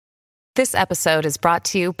This episode is brought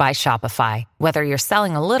to you by Shopify. Whether you're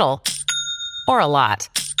selling a little or a lot,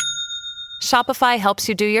 Shopify helps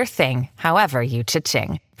you do your thing, however you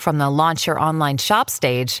cha-ching. From the launch your online shop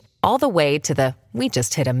stage, all the way to the we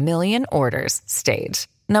just hit 1 million orders stage.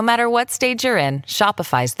 No matter what stage you're in,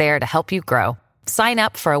 Shopify's there to help you grow. Sign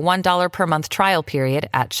up for a $1 per month trial period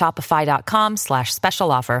at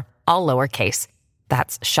shopify.com/special offer, all lowercase.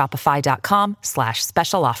 That's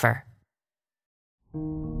shopify.com/special offer.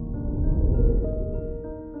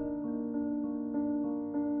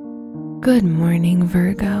 Good morning,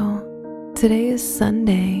 Virgo. Today is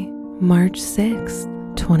Sunday, March 6th,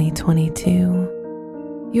 2022.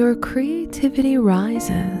 Your creativity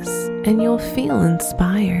rises and you'll feel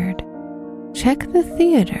inspired. Check the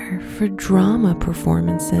theater for drama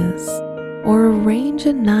performances or arrange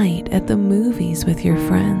a night at the movies with your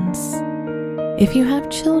friends. If you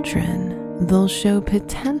have children, they'll show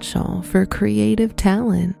potential for creative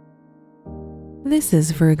talent. This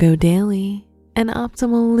is Virgo Daily, an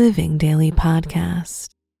optimal living daily podcast.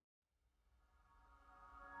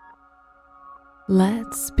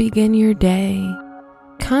 Let's begin your day.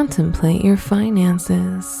 Contemplate your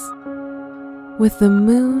finances. With the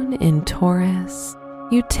moon in Taurus,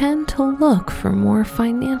 you tend to look for more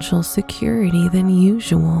financial security than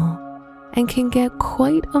usual and can get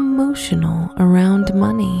quite emotional around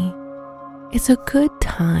money. It's a good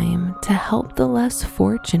time to help the less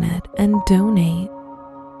fortunate and donate.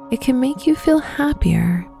 It can make you feel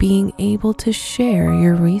happier being able to share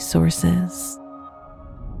your resources.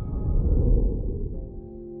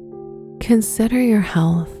 Consider your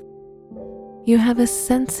health. You have a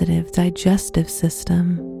sensitive digestive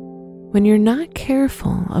system. When you're not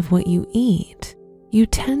careful of what you eat, you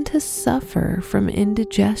tend to suffer from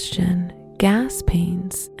indigestion, gas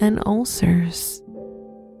pains, and ulcers.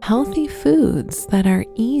 Healthy foods that are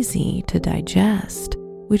easy to digest,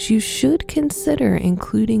 which you should consider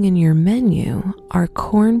including in your menu, are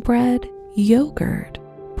cornbread, yogurt,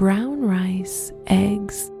 brown rice,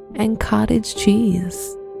 eggs, and cottage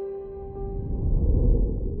cheese.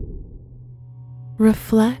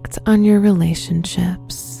 Reflect on your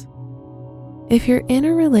relationships. If you're in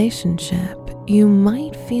a relationship, you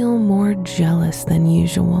might feel more jealous than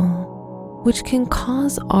usual, which can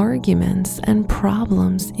cause arguments and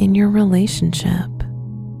problems in your relationship.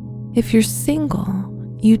 If you're single,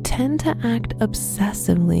 you tend to act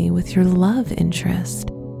obsessively with your love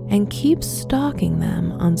interest and keep stalking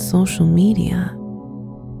them on social media.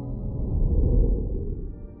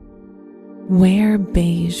 Wear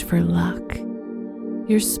beige for luck.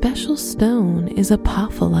 Your special stone is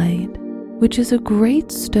apophyllite, which is a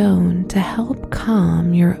great stone to help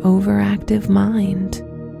calm your overactive mind.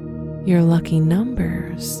 Your lucky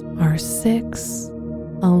numbers are 6,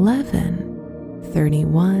 11,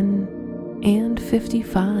 31, and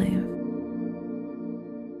 55.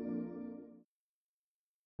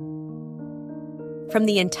 From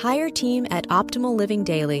the entire team at Optimal Living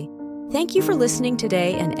Daily, thank you for listening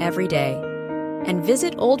today and every day. And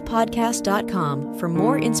visit oldpodcast.com for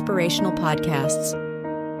more inspirational podcasts.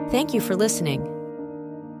 Thank you for listening.